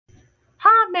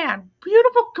man,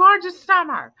 beautiful, gorgeous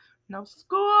summer. No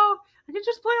school. I can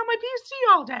just play on my PC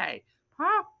all day.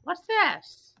 Huh? What's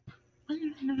this?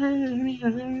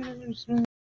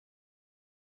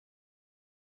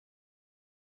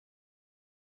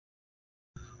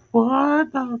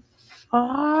 What the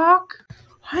fuck?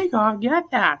 I gotta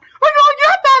get that. I gotta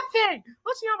get that thing!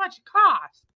 Let's see how much it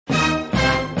costs.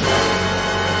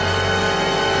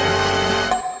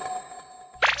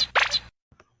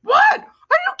 What?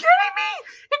 Are you kidding me?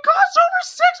 It costs over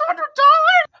 $600?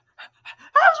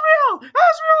 Asriel!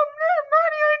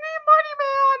 Money! I need money,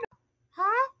 man!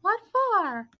 Huh? What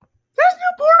for? This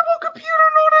new portable computer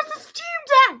known as the Steam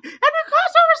Deck, and it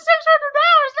costs over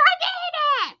 $600, and I need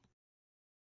it!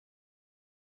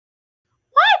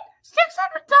 What?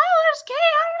 $600? Kay,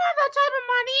 I don't have that type of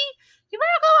money. You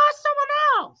better go ask someone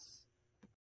else.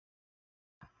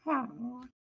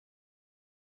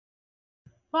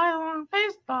 Why long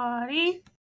face, buddy?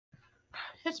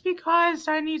 It's because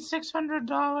I need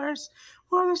 $600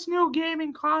 for this new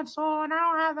gaming console, and I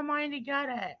don't have the money to get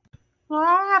it. Well,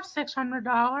 I don't have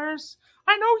 $600.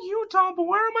 I know you don't, but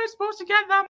where am I supposed to get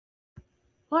them?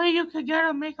 Well, you could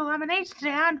make a lemonade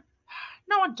stand.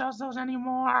 No one does those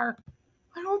anymore.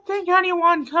 I don't think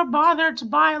anyone could bother to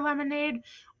buy lemonade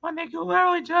when they could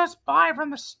literally just buy from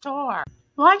the store.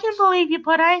 Well, I can believe you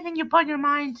put anything you put your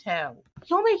mind to.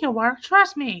 You'll make it work,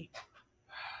 trust me.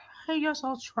 I guess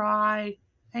I'll try.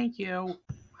 Thank you.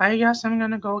 I guess I'm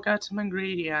gonna go get some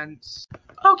ingredients.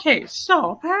 Okay,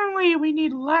 so apparently we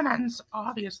need lemons,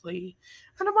 obviously,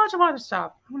 and a bunch of other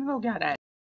stuff. I'm gonna go get it.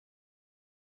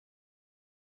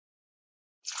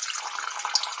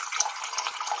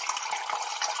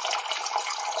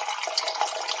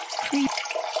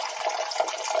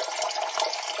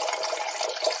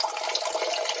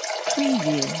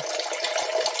 Preview.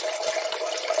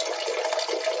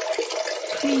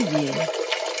 Preview.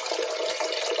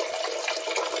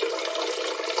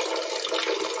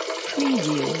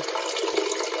 Preview.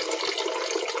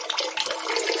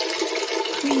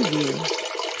 Preview.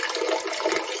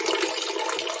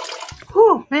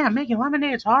 Whew, man, making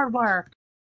lemonade is hard work.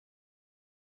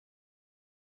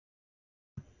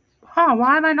 Huh,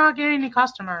 why am I not getting any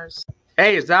customers?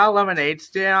 Hey, is that a lemonade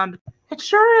stand? It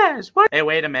sure is. What? Hey,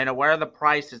 wait a minute. Where are the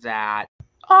prices at?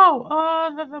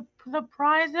 Oh, the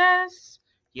prizes?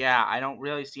 Yeah, I don't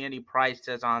really see any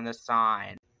prices on the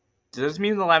sign. Does this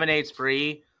mean the lemonade's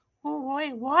free? Oh,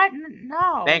 wait, what?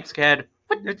 No. Thanks, kid.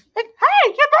 But, hey, get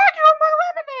back here with my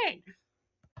lemonade!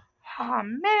 Oh,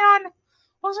 man.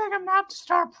 Looks like I'm gonna have to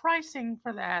start pricing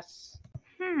for this.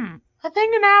 I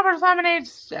think an average lemonade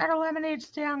at a lemonade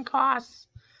stand costs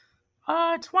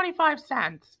 25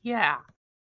 cents. Yeah.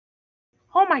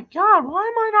 Oh my god, why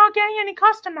am I not getting any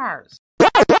customers?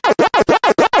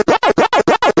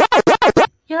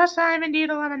 Yes, I am indeed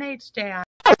a lemonade stand.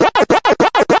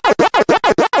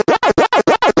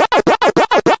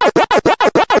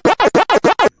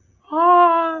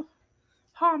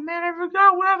 Oh man, I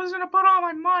forgot where I was gonna put all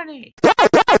my money.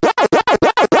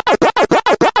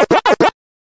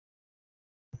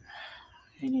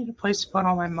 I need a place to put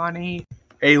all my money.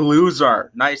 Hey,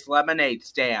 loser. Nice lemonade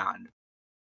stand.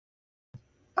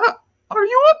 Are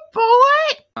you a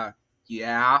bullet?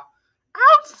 Yeah.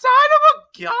 Outside of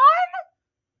a gun?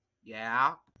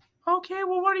 Yeah. Okay,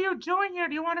 well, what are you doing here?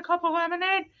 Do you want a cup of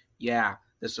lemonade? Yeah,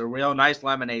 this is a real nice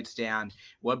lemonade stand.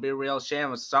 Would be a real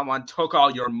shame if someone took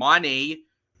all your money.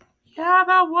 Yeah,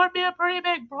 that would be a pretty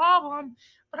big problem,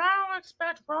 but I don't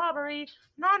expect robbery.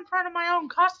 Not in front of my own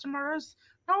customers.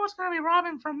 No one's gonna be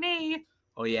robbing from me.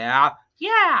 Oh, yeah?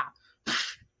 Yeah.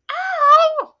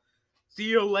 Ow! See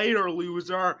you later,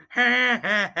 loser. Hey, come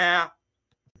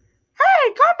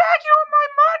back here with my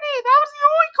money! That was the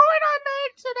only coin I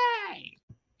made today!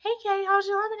 Hey, Kay, how's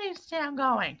your lemonade stand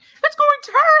going? It's going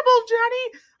terrible, Jenny!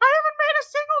 I haven't made a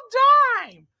single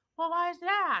dime! Well, why is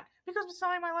that? Because I'm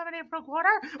selling my lemonade for a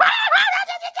quarter? That's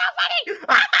so funny!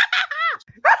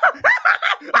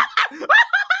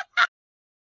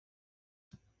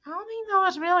 I don't think that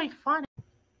was really funny.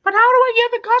 But how do I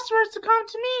get the customers to come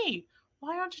to me?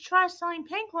 Why don't you try selling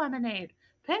pink lemonade?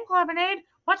 Pink lemonade?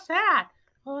 What's that?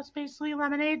 Well, it's basically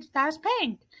lemonade that is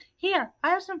pink. Here, I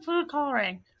have some food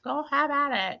coloring. Go have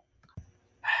at it.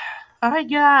 I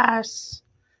guess.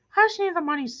 I just need the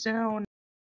money soon.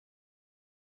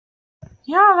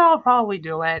 Yeah, that'll probably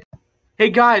do it. Hey,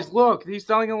 guys, look. He's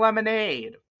selling a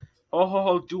lemonade.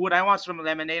 Oh, dude, I want some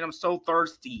lemonade. I'm so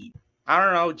thirsty. I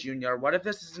don't know, Junior. What if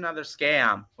this is another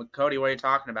scam? Cody, what are you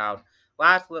talking about?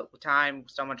 Last time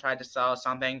someone tried to sell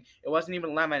something, it wasn't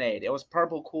even lemonade. It was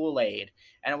purple Kool-Aid,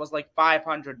 and it was like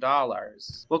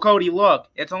 $500. Well, Cody, look.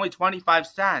 It's only 25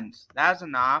 cents. That's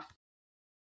enough.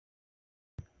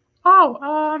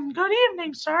 Good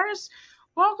evening, sirs.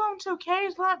 Welcome to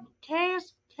Lemonade.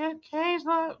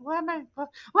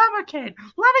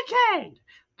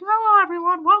 Hello,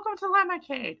 everyone. Welcome to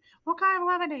Lemonade. What kind of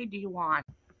lemonade do you want?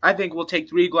 I think we'll take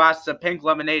 3 glasses of pink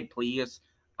lemonade, please.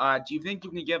 Do you think you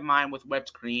can get mine with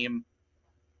whipped cream?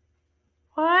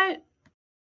 What?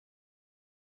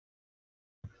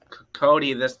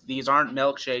 Cody, these aren't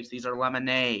milkshakes. These are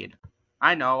lemonade.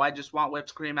 I know. I just want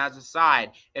whipped cream as a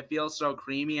side. It feels so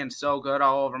creamy and so good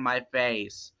all over my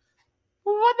face.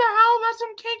 What the hell? That's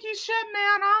some kinky shit,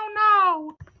 man. I don't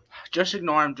know. Just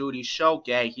ignore him, dude. He's so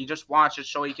gay. He just wants it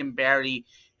so he can bury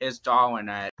his doll in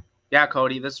it. Yeah,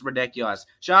 Cody, this is ridiculous.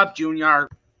 Shut up, Junior.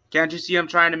 Can't you see I'm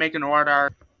trying to make an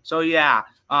order? So yeah,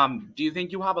 do you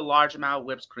think you have a large amount of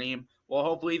whipped cream? Well,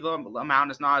 hopefully the amount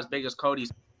is not as big as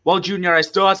Cody's. Well, Junior, I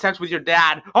still have sex with your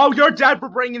dad. Oh, you're dead for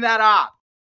bringing that up.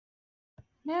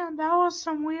 Man, that was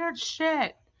some weird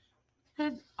shit.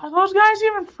 Are those guys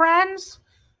even friends?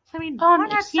 I mean,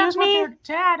 one had sex with their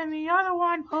dad, and the other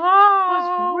one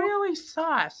was really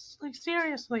sus. Like,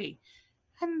 seriously.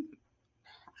 And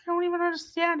I don't even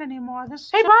understand anymore.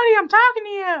 Hey, buddy, I'm talking to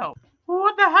you.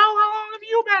 What the hell? How long have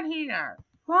you been here?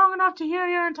 Long enough to hear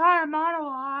your entire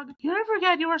monologue. You didn't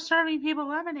forget you were serving people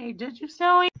lemonade, did you,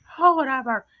 silly? Oh,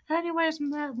 whatever. Anyways,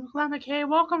 Lemonade, welcome to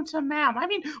welcome to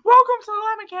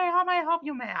Lemonade. How may I help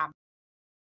you, ma'am?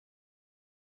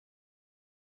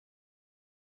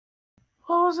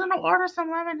 Well, I was gonna order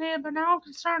some lemonade, but now I'm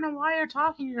concerned on why you're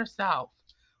talking to yourself.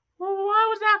 Well, why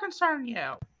was that concern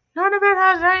you? None of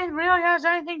it really has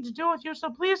anything to do with you, so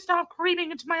please stop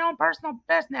creeping into my own personal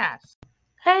business.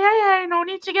 Hey, no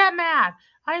need to get mad.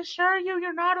 I assure you,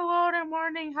 you're not alone in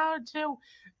learning how to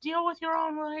deal with your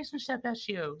own relationship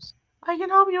issues. I can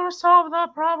help you resolve the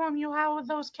problem you have with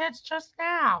those kids just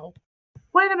now.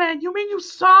 Wait a minute, you mean you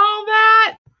solved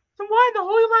that? Then why in the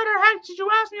holy letter heck did you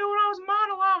ask me what I was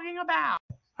monologuing about?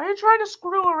 Are you trying to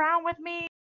screw around with me?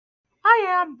 I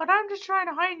am, but I'm just trying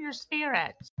to heighten your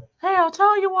spirits. Hey, I'll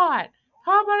tell you what.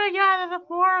 How about I gather the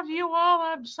 4 of you all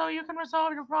up so you can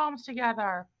resolve your problems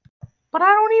together? But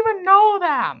I don't even know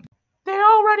them. They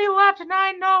already left, and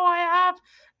I know I have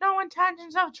no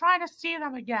intentions of trying to see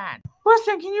them again.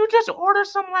 Listen, can you just order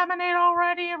some lemonade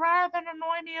already rather than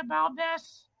annoy me about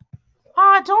this?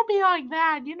 Don't be like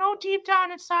that. You know deep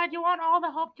down inside you want all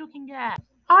the help you can get.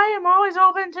 I am always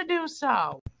open to do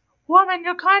so. Woman,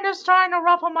 you're kind of starting to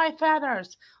ruffle my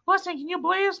feathers. Listen, can you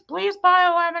please buy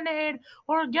a lemonade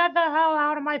or get the hell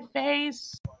out of my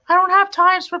face? I don't have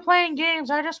time for playing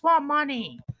games. I just want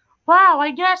money. Wow, I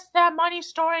guess that money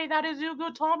story that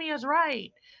Izuku told me is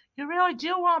right. You really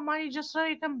do want money just so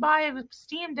you can buy a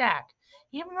Steam Deck,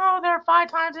 even though they're 5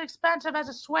 times as expensive as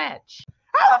a Switch.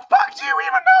 How the fuck do you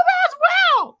even know that as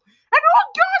well? And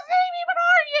what God's name even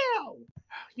are you?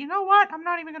 You know what? I'm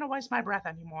not even gonna waste my breath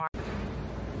anymore.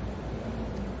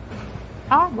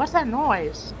 Oh, what's that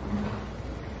noise?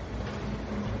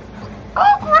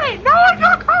 Oh great! Now I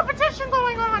got a competition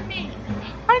going on me!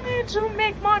 I need to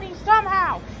make money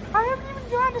somehow! I haven't even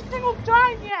gotten a single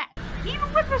dime yet!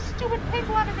 Even with this stupid pink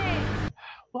lemonade!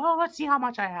 Well, let's see how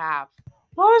much I have.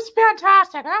 Well, this is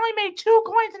fantastic! I only made 2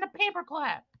 coins in a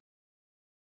paperclip!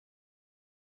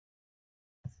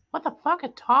 What the fuck?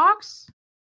 It talks?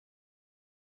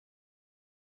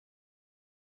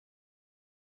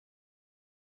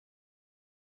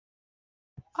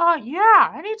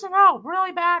 Yeah, I need some help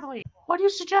really badly. What do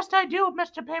you suggest I do,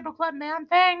 Mr. Paperclip Man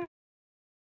thing?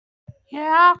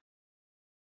 Yeah?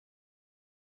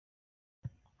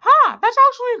 Huh, that's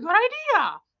actually a good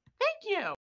idea. Thank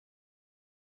you.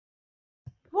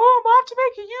 Well, I'm off to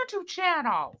make a YouTube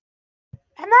channel.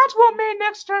 And that's what made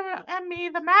Nickster and me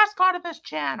the mascot of this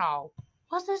channel.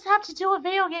 What does this have to do with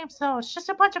video games, though? It's just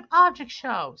a bunch of object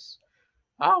shows.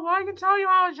 Oh, well, I can tell you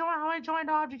how I joined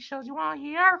object shows. You want to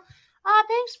hear?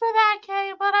 Thanks for that,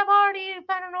 Kay, but I've already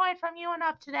been annoyed from you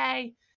enough today.